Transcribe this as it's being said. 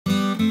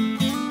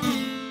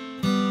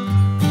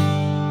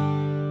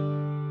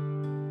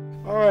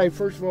right,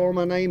 first of all,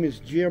 my name is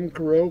Jim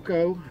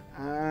Kuruko.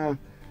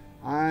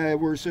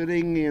 We're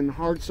sitting in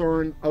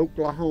Hartshorne,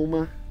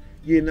 Oklahoma,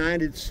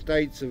 United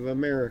States of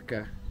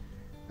America.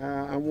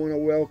 I want to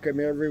welcome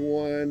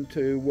everyone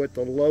to what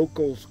the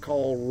locals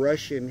call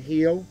Russian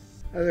Hill.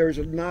 There's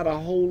not a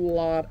whole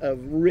lot of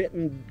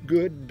written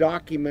good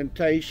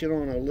documentation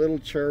on a little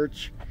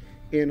church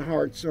in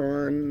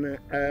Hartshorne.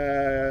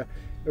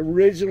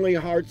 Originally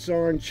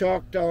Hartshorne,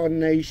 Choctaw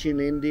Nation,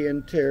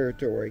 Indian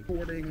Territory.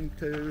 According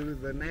to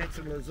the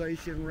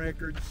naturalization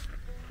records,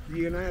 the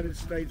United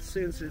States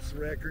Census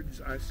records,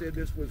 I said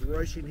this was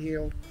Russian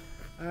Hill.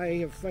 I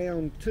have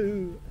found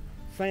two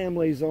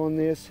families on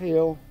this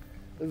hill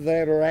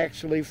that are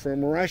actually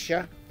from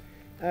Russia.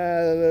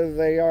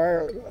 They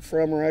are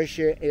from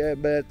Russia,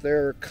 but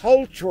their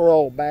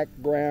cultural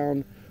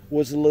background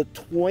was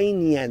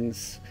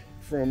Lithuanians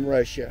from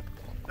Russia.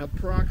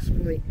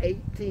 Approximately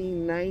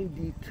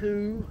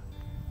 1892,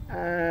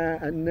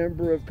 a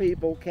number of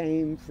people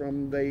came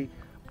from the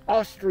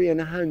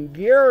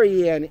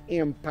Austrian-Hungarian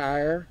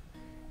Empire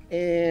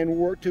and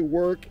worked to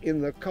work in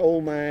the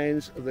coal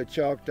mines of the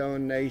Choctaw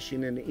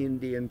Nation and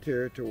Indian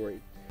Territory.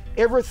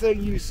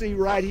 Everything you see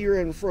right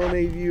here in front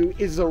of you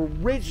is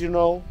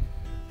original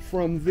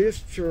from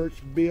this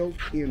church built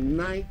in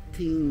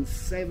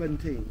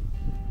 1917.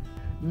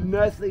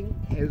 Nothing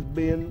has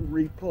been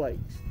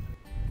replaced.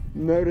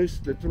 Notice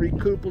the three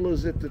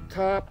cupolas at the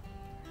top.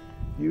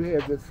 You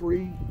have the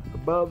three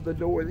above the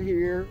door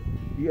here.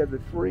 You have the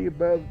three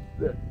above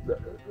the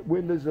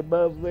windows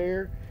above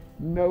there.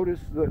 Notice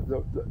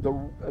the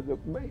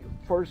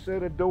first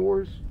set of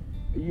doors.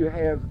 You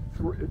have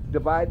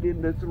divided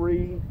into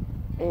three,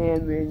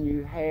 and then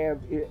you have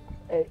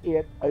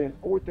an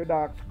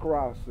Orthodox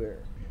cross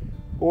there.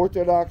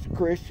 Orthodox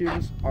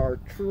Christians are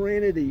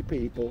Trinity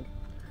people.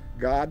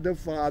 God the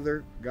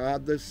Father,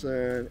 God the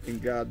Son,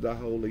 and God the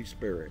Holy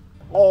Spirit.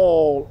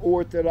 All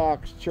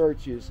Orthodox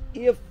churches,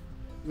 if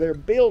they're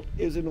built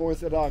as an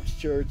Orthodox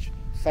church,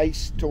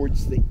 face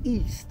towards the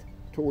east,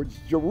 towards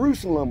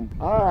Jerusalem.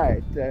 All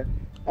right,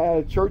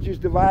 church is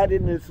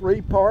divided into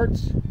three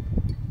parts.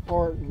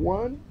 Part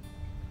 1,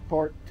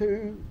 Part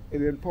 2,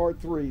 and then Part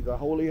 3. The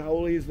Holy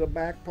Holy is the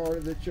back part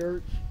of the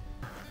church.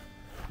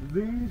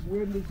 These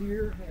windows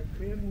here have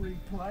been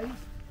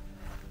replaced.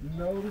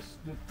 Notice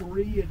the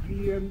three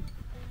again.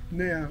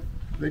 Now,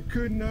 they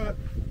could not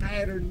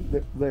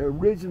pattern the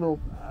original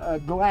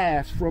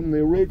glass from the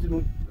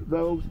original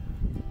those.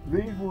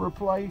 These were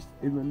replaced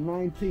in the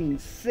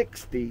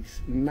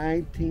 1960s.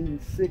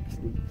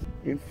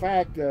 In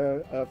fact,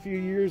 a few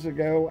years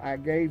ago, I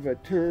gave a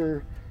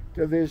tour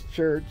to this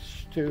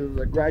church to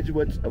the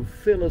graduates of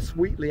Phyllis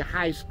Wheatley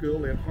High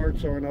School in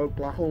Hartshorne,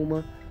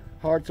 Oklahoma.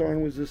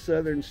 Hartshorne was a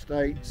southern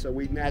state, so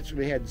we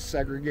naturally had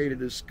segregated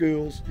the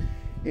schools.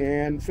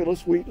 And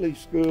Phyllis Wheatley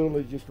School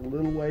is just a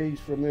little ways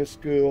from this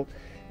school.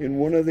 And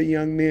one of the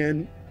young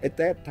men at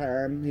that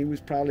time, he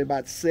was probably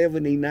about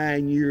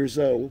 79 years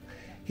old,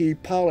 he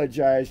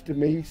apologized to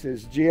me. He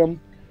says, "Jim,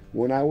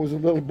 when I was a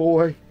little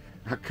boy,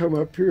 I come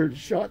up here and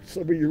shot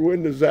some of your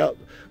windows out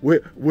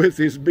with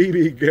his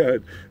BB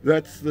gun."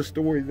 That's the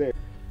story there.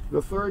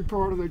 The third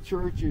part of the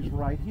church is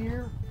right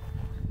here,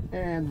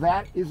 and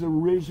that is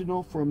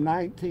original from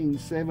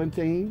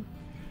 1917.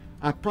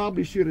 I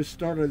probably should have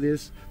started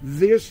this.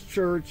 This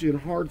church in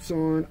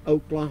Hartshorne,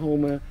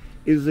 Oklahoma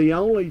is the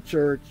only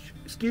church,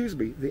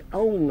 the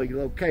only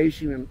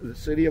location in the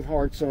city of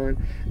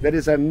Hartshorne that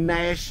is a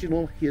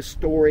National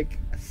Historic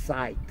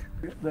Site.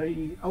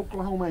 The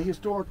Oklahoma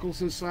Historical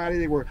Society,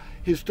 they were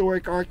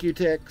historic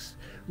architects.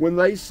 When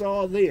they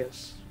saw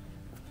this,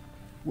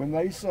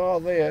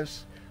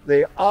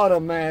 they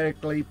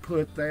automatically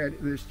put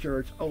this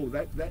church, oh,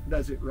 that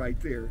does it right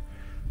there.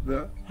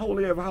 The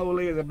Holy of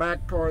Holies, the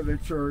back part of the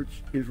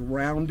church is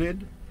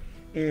rounded,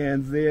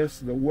 and the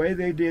way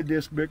they did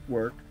this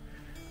brickwork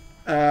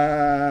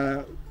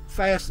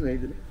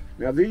fascinated me.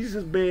 Now these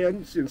have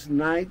been since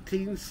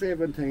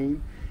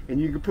 1917, and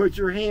you can put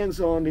your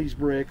hands on these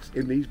bricks,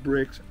 and these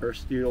bricks are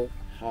still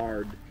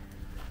hard.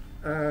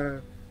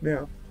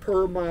 Now,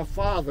 per my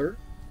father,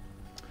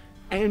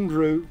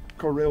 Andrew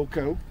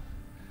Kuruko,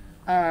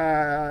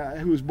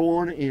 who was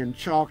born in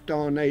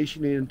Choctaw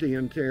Nation,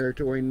 Indian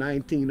Territory in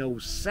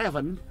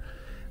 1907.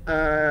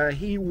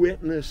 He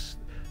witnessed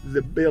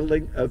the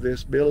building of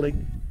this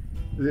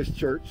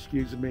church,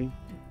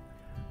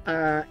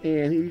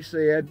 and he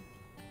said,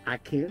 "I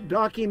can't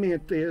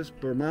document this,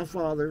 per my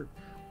father,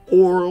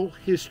 oral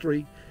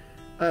history,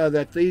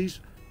 that these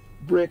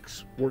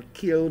bricks were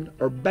killed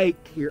or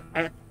baked here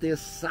at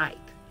this site."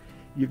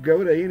 You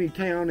go to any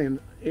town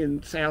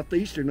in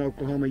southeastern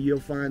Oklahoma, you'll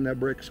find the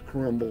bricks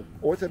crumble.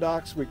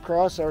 Orthodox, we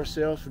cross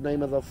ourselves in the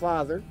name of the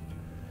Father,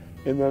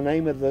 in the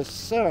name of the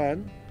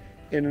Son,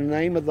 in the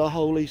name of the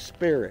Holy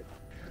Spirit.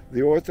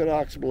 The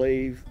Orthodox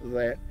believe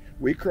that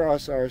we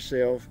cross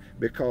ourselves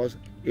because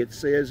it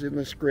says in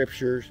the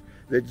scriptures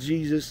that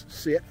Jesus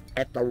sits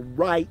at the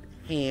right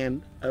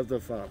hand of the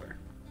Father.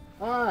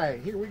 All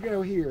right, here we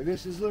go here.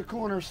 This is the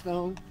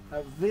cornerstone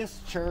of this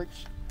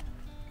church.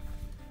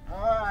 All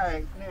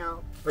right,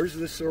 now there's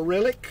the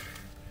Cyrillic.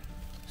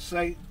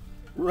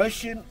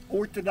 Russian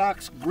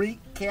Orthodox Greek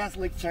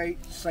Catholic Church,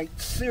 St.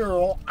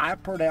 Cyril. I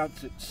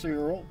pronounce it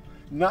Cyril,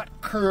 not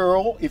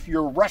Curl. If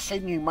you're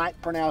Russian, you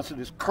might pronounce it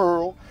as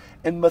Curl.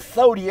 And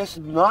Methodius,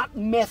 not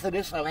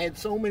Methodist. I've had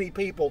so many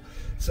people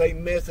say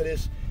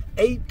Methodist.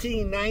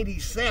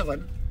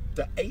 1897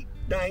 to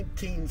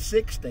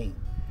 1916.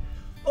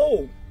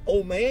 Oh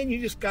man, you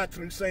just got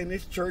through saying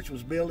this church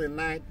was built in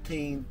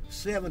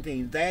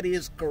 1917. That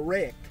is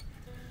correct.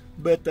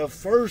 But the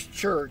first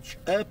church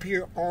up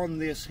here on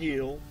this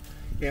hill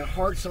in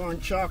Hartshorne,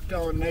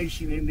 Choctaw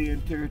Nation,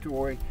 Indian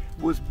Territory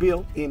was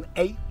built in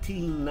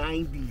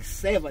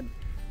 1897.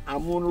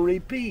 I'm going to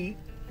repeat,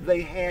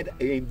 they had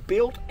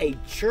built a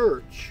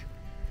church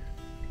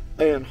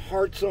in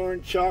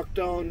Hartshorne,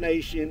 Choctaw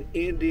Nation,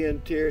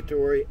 Indian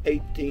Territory,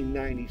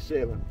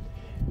 1897.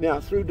 Now,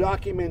 through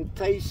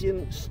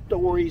documentation,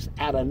 stories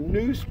out of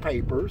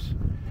newspapers,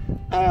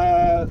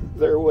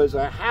 there was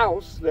a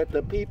house that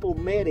the people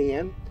met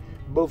in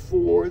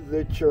before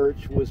the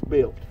church was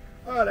built.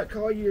 All right, I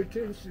call your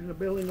attention to the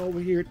building over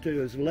here to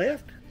his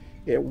left.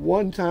 At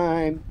one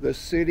time, the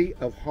city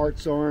of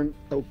Hartshorne,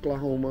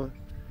 Oklahoma,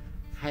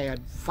 had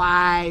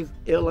 5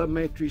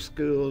 elementary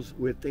schools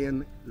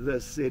within the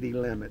city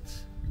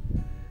limits.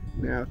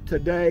 Now,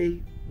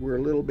 today, we're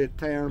a little bit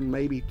town,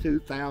 maybe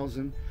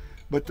 2,000,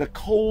 but the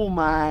coal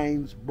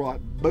mines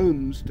brought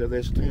booms to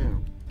this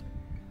town.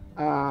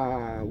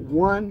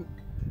 One,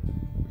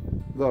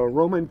 the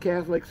Roman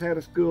Catholics had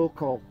a school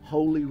called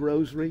Holy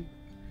Rosary.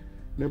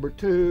 Number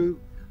 2,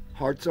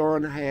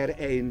 Hartshorne had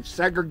a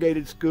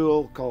segregated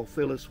school called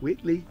Phyllis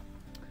Wheatley.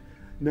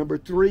 Number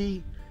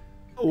 3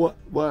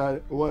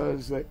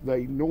 was that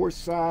the north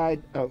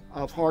side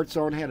of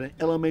Hartshorne had an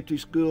elementary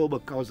school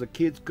because the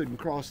kids couldn't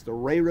cross the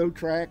railroad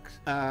tracks.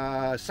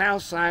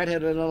 South side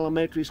had an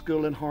elementary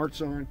school in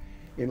Hartshorne.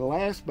 And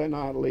last but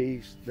not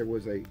least, there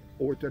was a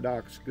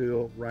Orthodox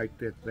school right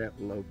at that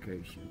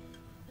location.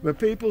 The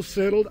people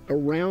settled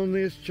around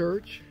this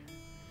church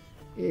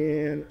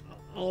in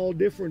all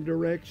different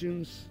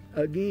directions,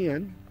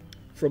 again,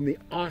 from the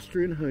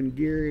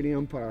Austrian-Hungarian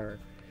Empire,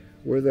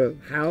 where the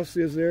house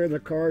is there and the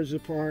cars are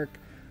parked.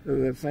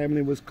 The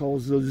family was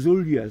called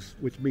Zazulias,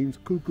 which means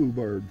cuckoo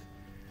birds.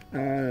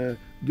 There's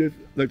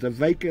a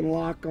vacant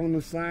lot on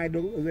the side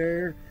over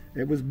there.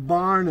 It was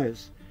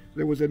Barnas.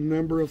 There was a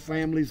number of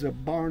families of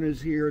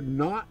Barnas here,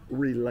 not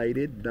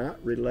related,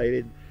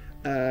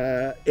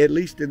 at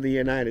least in the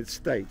United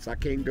States. I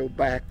can't go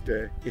back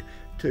to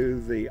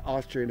the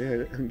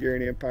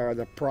Austrian-Hungarian Empire,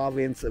 the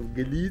province of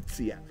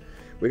Galicia.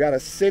 We got a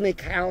Cynic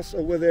house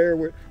over there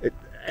where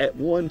at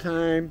one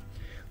time,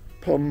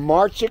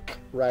 Pomarchik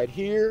right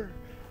here.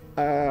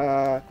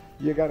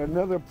 You got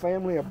another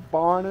family of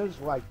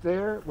Barnas right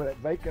there where that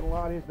vacant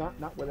lot is,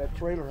 not where that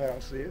trailer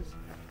house is.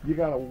 You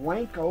got a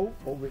Wanko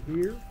over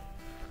here.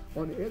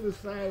 On the other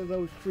side of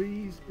those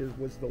trees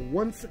was the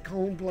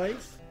Once-a-Home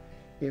place.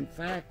 In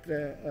fact,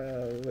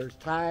 there's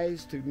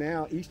ties to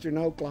now Eastern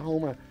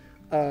Oklahoma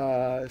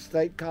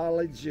State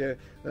College.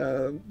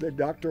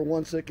 Dr.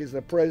 Onsick is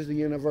the president of the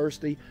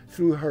university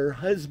through her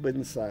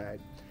husband's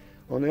side.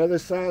 On the other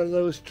side of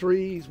those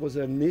trees was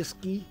a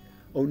Niskayu.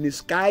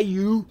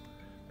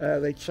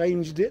 They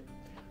changed it.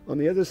 On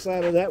the other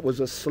side of that was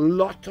a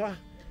Slaughter.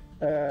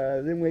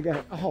 Then we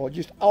got,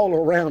 just all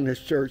around this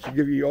church to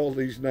give you all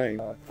these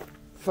names.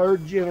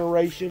 Third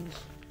generations.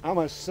 I'm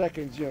a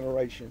second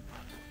generation.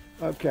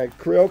 Okay,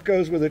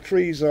 Kuruko's where the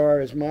trees are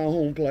is my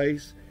home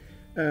place.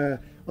 On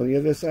the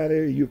other side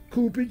there,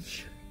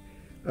 Yakupich,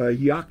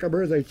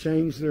 Yakober, they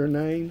changed their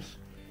names.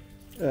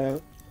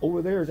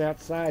 Over there is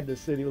outside the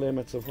city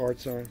limits of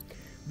Hartshorne.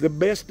 The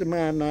best of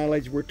my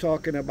knowledge, we're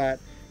talking about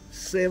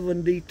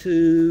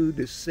 72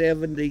 to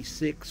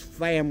 76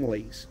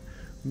 families,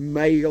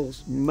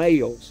 males.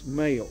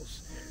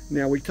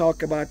 Now we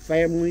talk about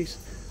families,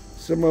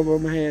 some of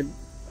them had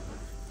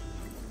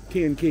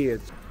 10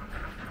 kids.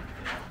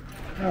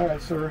 All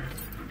right, sir.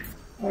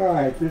 All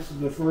right, this is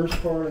the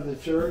first part of the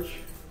church.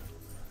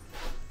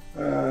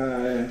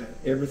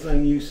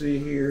 Everything you see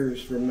here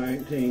is from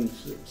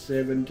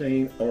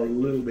 1917 or a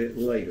little bit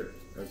later,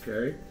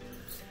 okay?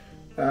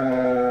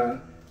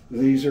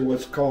 These are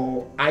what's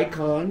called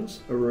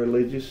icons or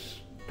religious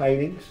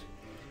paintings.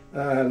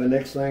 The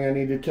next thing I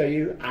need to tell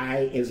you,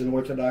 I, as an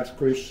Orthodox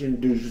Christian,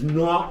 do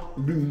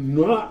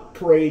not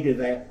pray to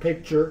that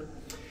picture.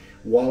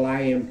 While I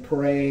am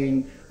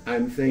praying,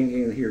 I'm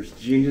thinking, here's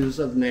Jesus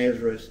of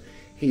Nazareth.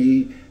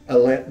 He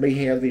let me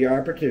have the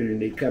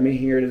opportunity, coming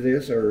here to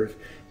this earth,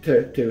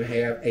 to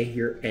have a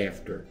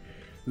hereafter.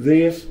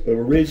 This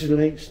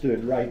originally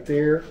stood right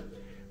there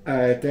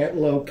at that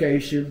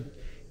location,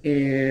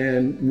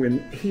 and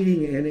when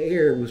heating and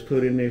air was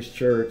put in this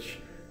church,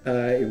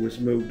 it was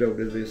moved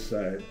over to this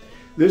side.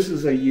 This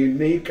is a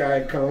unique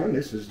icon.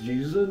 This is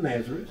Jesus of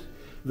Nazareth.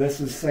 This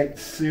is St.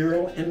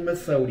 Cyril and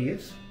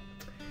Methodius.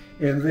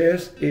 And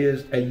this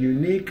is a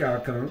unique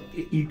icon,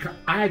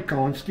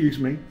 excuse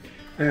me.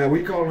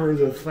 We call her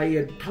the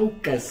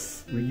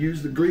Theotokos. We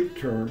use the Greek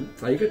term,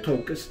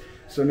 Theotokos.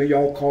 Some of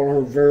y'all call her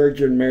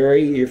Virgin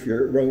Mary if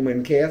you're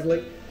Roman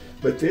Catholic.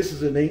 But this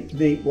is a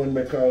neat one,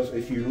 because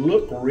if you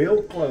look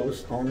real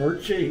close on her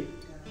cheek,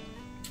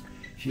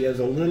 she has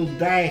a little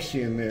dash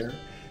in there.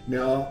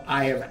 Now,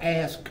 I have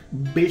asked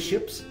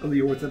bishops of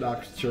the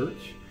Orthodox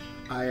Church,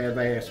 I have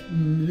asked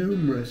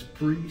numerous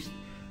priests.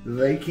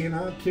 They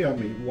cannot tell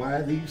me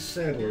why these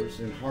settlers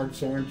in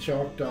Hartshorne,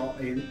 Choctaw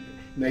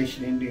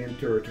Nation Indian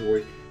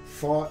Territory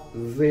thought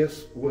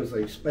this was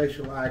a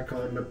special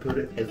icon to put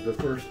it as the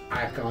first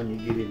icon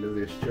you get into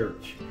this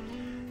church.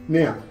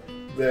 Now,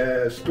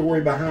 the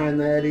story behind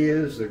that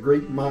is the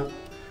Greek monk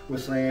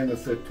was saying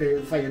that the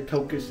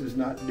Theotokos is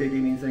not did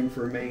anything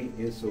for me,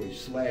 and so he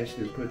slashed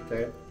and put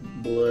that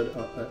blood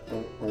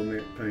on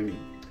that painting.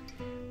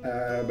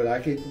 But I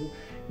can't.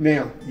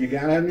 Now, you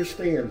got to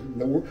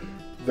understand,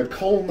 the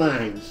coal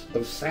mines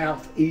of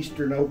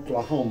southeastern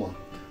Oklahoma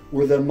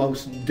were the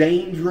most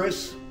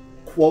dangerous,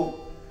 quote,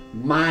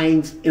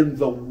 mines in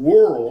the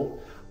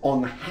world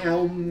on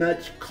how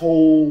much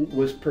coal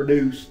was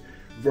produced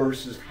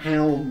versus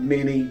how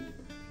many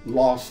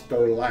lost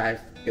their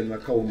life in the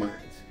coal mines.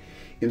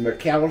 In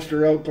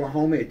McAllister,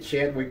 Oklahoma, at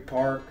Chadwick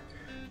Park,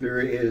 there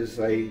is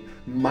a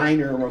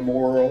miner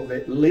memorial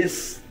that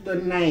lists the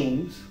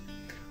names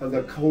of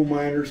the coal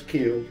miners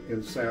killed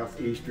in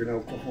southeastern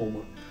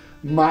Oklahoma.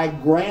 My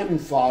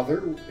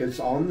grandfather is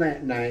on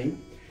that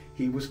name.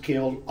 He was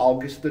killed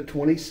August the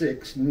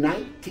 26th,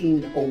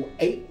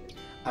 1908.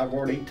 I've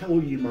already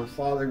told you my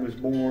father was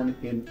born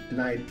in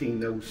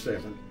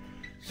 1907.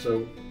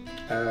 So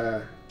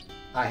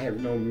I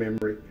have no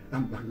memory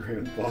of my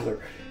grandfather,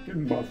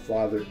 and my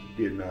father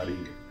did not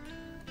either.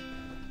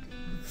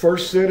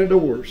 First set of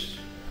doors.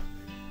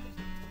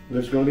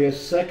 There's going to be a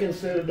second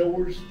set of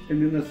doors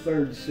and then a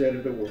third set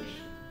of doors.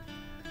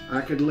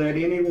 I could let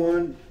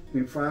anyone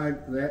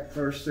inside that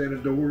first set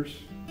of doors,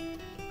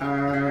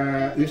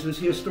 this is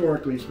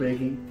historically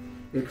speaking,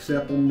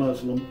 except a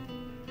Muslim,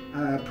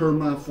 per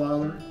my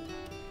father.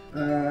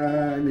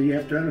 And you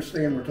have to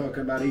understand we're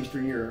talking about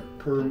Eastern Europe.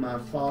 Per my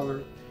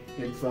father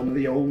and some of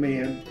the old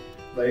men,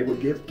 they would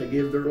give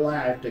their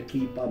life to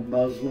keep a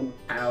Muslim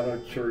out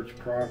of church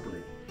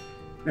property.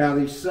 Now,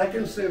 the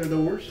second set of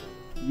doors,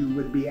 you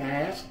would be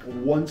asked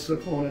once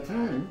upon a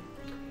time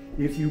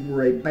if you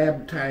were a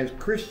baptized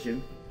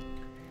Christian,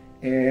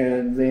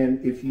 and then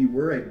if you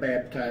were a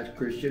baptized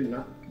Christian,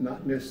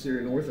 not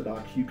necessarily an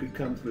Orthodox, you could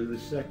come through the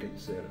second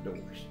set of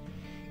doors.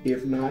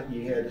 If not,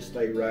 you had to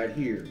stay right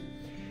here.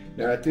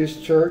 Now, at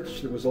this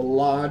church, there was a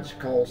lodge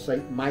called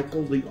St.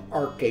 Michael the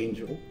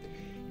Archangel.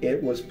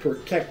 It was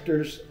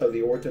protectors of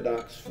the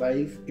Orthodox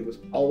Faith. It was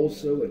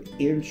also an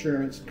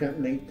insurance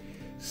company,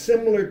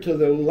 similar to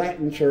the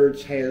Latin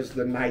Church has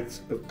the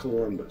Knights of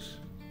Columbus.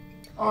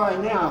 All right,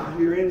 now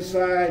you're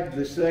inside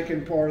the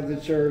second part of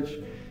the church.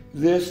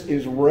 This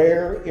is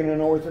rare in an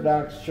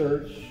Orthodox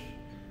church.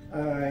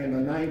 In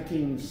the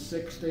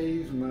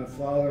 1960s, my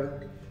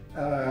father,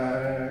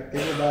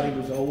 everybody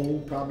was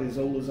old, probably as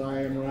old as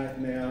I am right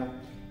now.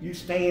 You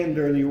stand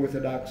during the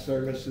Orthodox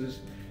services.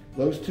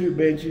 Those two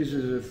benches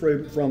is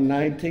from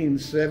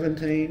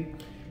 1917.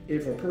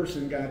 If a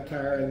person got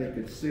tired, they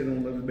could sit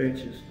on those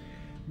benches.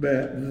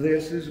 But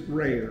this is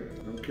rare,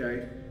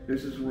 okay?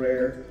 This is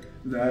rare.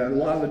 A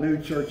lot of the new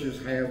churches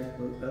have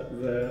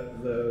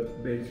the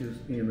benches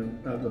in them,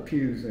 the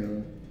pews in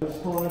them. Once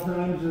upon a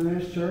time in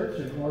this church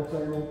in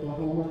Hartshorne,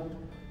 Oklahoma,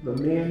 the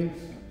men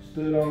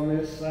stood on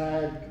this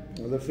side,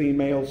 the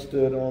females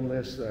stood on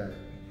this side.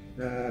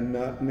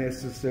 Not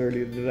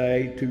necessarily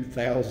today,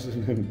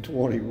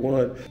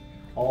 2021.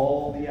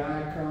 All the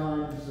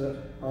icons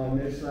on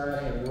this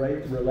side have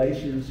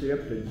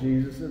relationship to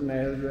Jesus of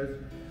Nazareth,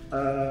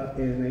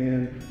 and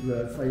then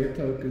the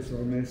Theotokos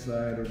on this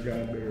side are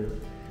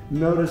God-bearers.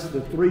 Notice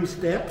the three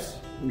steps.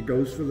 It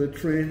goes for the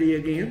Trinity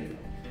again.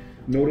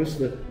 Notice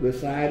the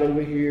side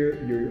over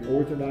here, your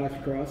Orthodox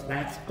cross.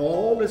 That's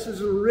all. This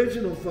is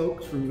original,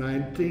 folks, from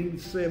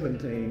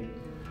 1917.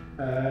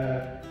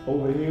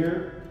 Over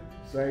here,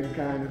 same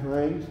kind of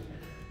things.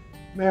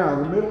 Now,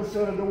 the middle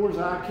set of doors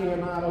I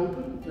cannot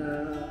open.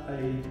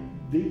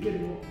 A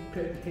deacon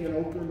can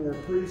open, or a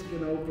priest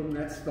can open.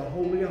 That's the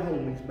Holy of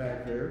Holies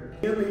back there.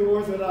 In the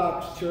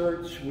Orthodox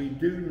Church, we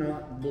do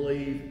not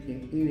believe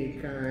in any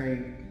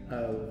kind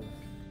of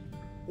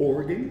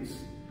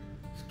organs,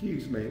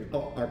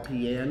 or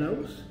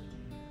pianos.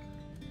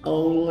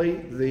 Only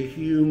the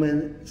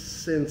human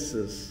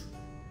senses.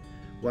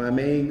 What I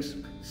mean,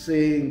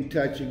 seeing,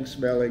 touching,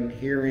 smelling,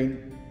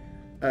 hearing,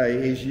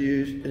 is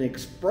used in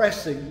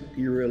expressing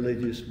your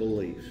religious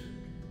beliefs.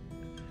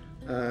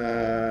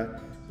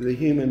 The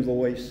human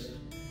voice,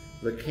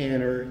 the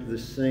cantor, the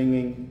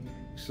singing,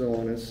 so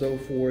on and so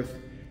forth,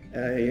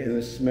 and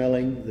the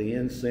smelling, the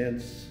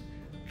incense,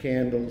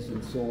 candles,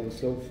 and so on and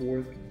so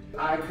forth.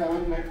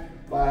 Icon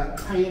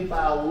painted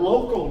by a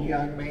local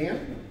young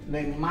man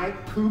named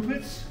Mike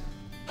Kupitz.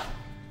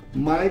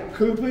 Mike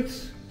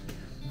Kupitz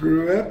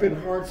grew up in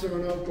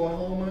Hartshorne,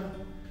 Oklahoma.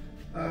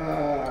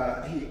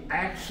 He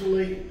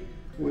actually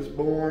was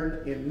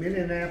born in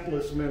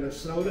Minneapolis,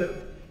 Minnesota,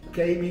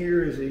 came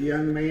here as a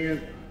young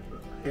man,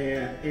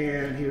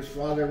 and his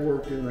father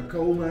worked in the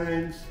coal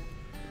mines.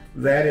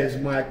 That is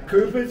Mike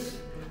Kupitz.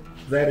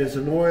 That is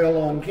an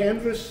oil on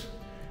canvas.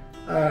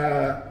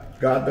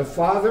 God the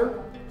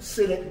Father.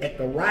 Sitting at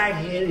the right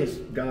hand is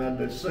God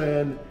the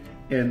Son,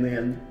 and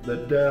then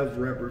the dove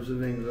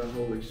representing the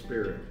Holy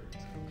Spirit.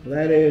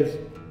 That is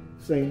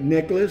St.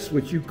 Nicholas,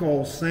 which you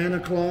call Santa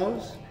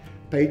Claus,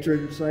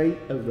 patron saint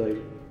of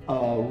the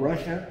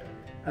Russia.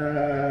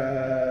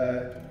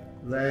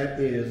 That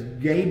is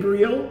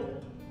Gabriel.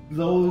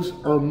 Those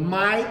are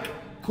Mike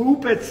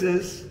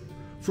Kupitz's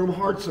from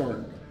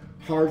Hartshorne.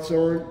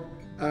 Hartshorne,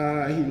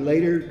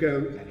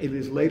 in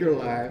his later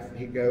life,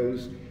 he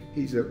does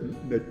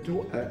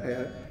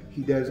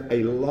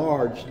a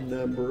large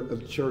number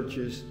of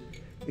churches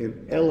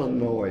in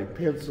Illinois,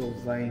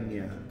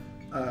 Pennsylvania,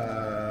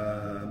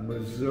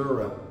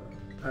 Missouri,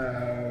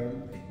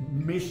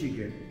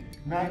 Michigan.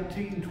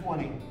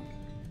 1920,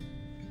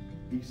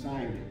 he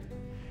signed it.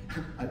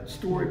 A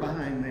story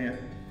behind that,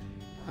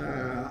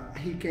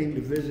 he came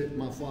to visit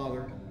my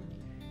father,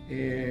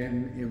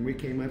 and we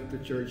came up to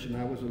church, and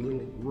I was a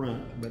little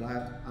runt, but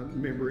I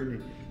remember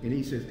it, and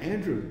he says,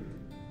 "Andrew,"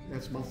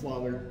 that's my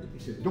father, he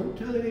said, "don't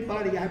tell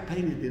anybody I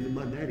painted in the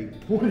mud." He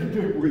pointed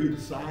to where he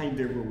signed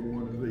every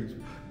one of these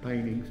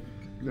paintings.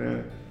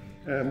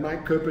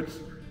 Mike Kupitz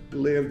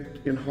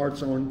lived in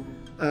Hartshorne,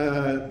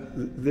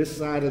 this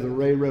side of the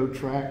railroad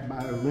track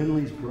by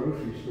Lindley's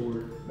grocery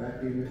store,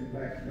 back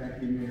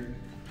in there.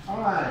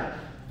 All right,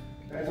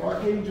 that's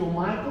Archangel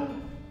Michael,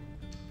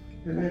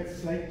 and that's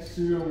St.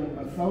 Cyril and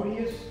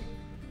Methodius.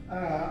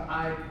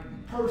 I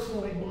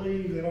personally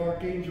believe that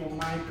Archangel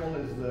Michael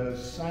is the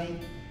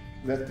saint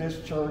that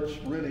this church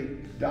really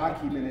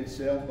documented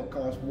itself,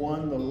 because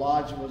one, the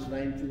lodge was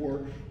named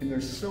for, and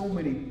there's so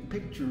many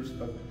pictures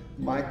of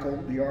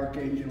Michael, the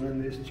Archangel, in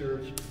this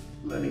church.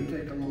 Let me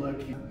take a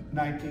look.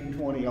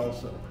 1920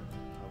 also.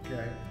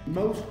 Okay.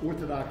 Most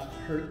Orthodox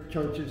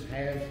churches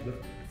have the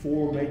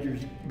 4 major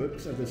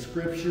books of the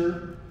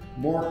Scripture: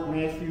 Mark,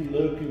 Matthew,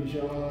 Luke, and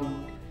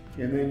John.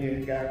 And then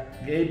you got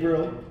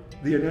Gabriel,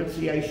 the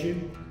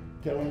Annunciation,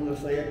 telling the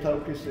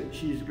Theotokos that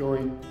she's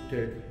going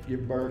to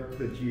give birth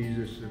to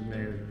Jesus of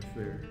Nazareth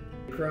there.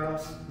 The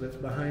cross that's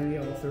behind the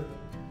altar,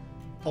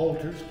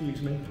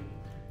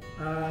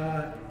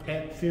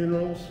 at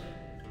funerals,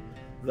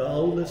 the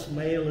oldest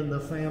male in the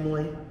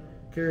family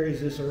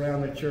carries this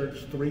around the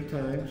church 3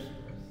 times.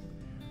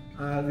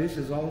 This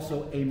is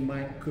also a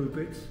Mike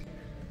Kupitz.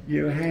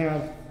 You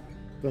have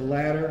the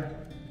ladder,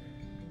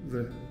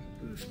 the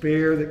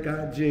spear that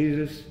got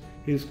Jesus,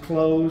 his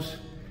clothes,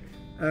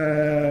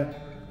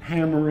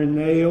 hammer and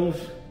nails,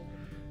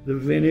 the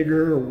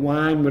vinegar or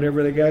wine,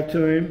 whatever they got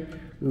to him,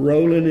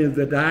 rolling in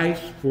the dice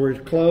for his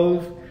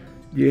clothes.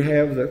 You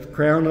have the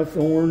crown of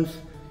thorns.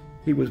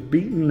 He was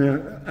beaten,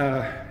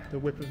 the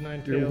whip of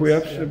 9 tails. The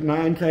whips of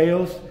 9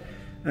 tails.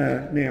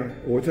 Now,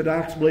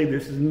 Orthodox believe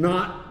this is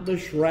not the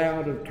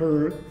shroud of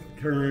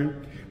Turin,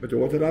 but the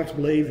Orthodox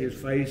believe his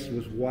face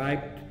was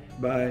wiped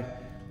by,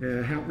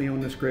 help me on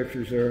the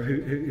scriptures there,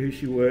 who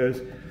she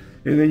was.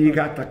 And then you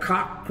got the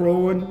cock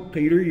crowing.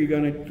 Peter, you're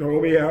going to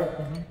throw me out.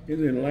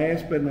 And then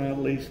last but not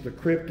least, the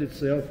crypt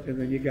itself. And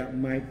then you got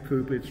Mike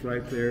Kupitz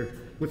right there.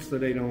 What's the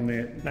date on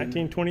that?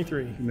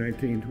 1923.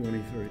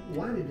 1923.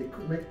 Why did they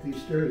make these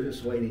stairs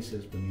this way? And he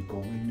says, when you go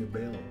ring the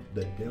bell,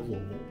 the devil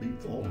won't be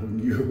following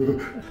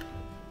you.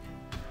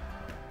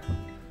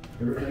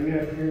 Everything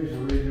up here is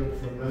original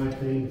from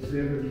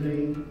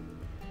 1917.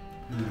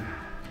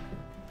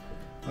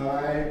 All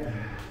right.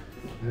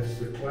 That's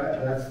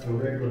the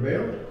regular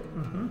bell.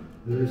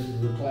 This is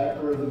the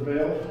clapper of the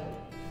bell.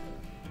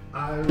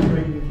 I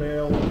ring the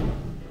bell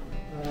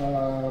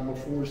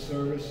before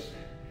service.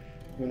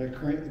 When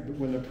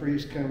the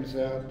priest comes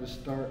out to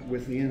start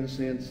with the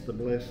incense to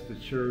bless the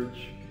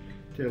church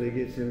till he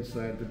gets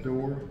inside the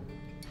door.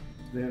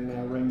 Then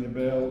I ring the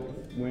bell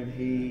when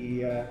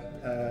he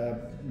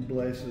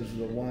blesses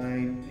the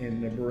wine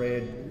and the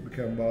bread to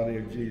become body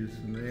of Jesus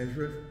of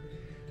Nazareth.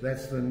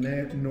 That's the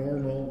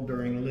normal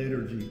during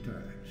liturgy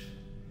times.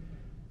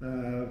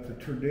 The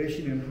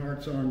tradition in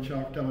Hartshorne,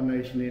 Choctaw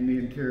Nation,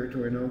 Indian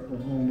Territory, in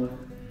Oklahoma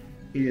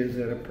is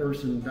that a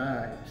person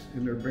dies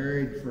and they're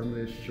buried from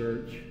this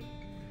church.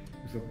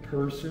 If a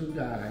person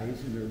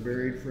dies and they're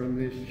buried from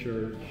this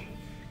church,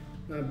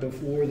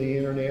 before the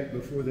internet,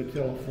 before the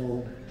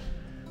telephone,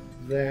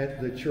 that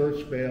the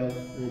church bell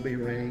will be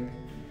rang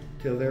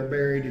till they're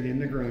buried in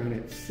the ground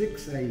at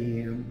 6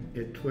 a.m.,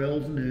 at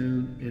 12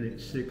 noon, and at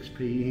 6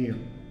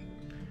 p.m.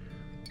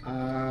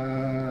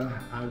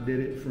 I did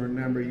it for a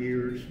number of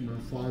years. My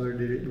father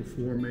did it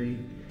before me.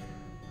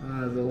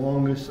 The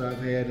longest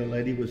I've had, a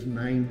lady was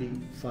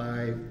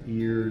 95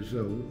 years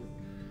old.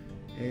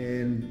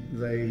 And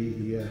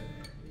they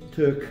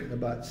took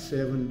about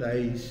 7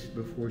 days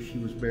before she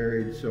was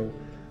buried. So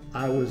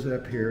I was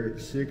up here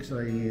at 6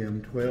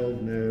 a.m.,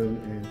 12 noon,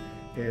 and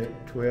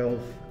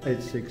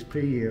at 6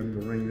 p.m.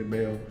 to ring the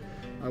bell.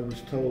 I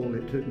was told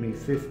it took me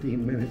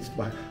 15 minutes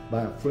by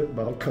a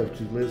football coach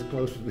who lives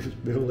close to this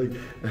building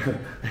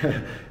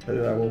that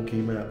I woke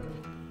him up.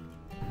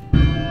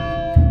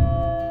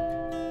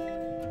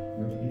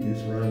 You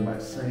just run by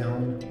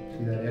sound.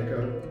 See that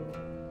echo?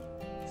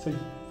 So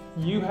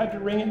you had to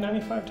ring it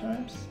 95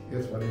 times?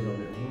 That's why they wrote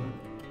it one.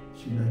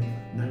 She's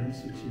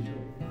 96 years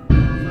old.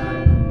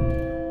 5.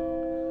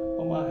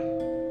 Oh my.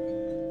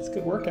 It's a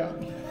good workout.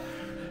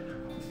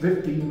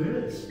 15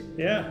 minutes.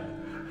 Yeah.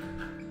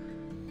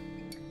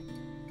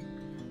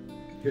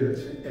 Hear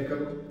that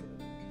echo?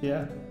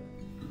 Yeah.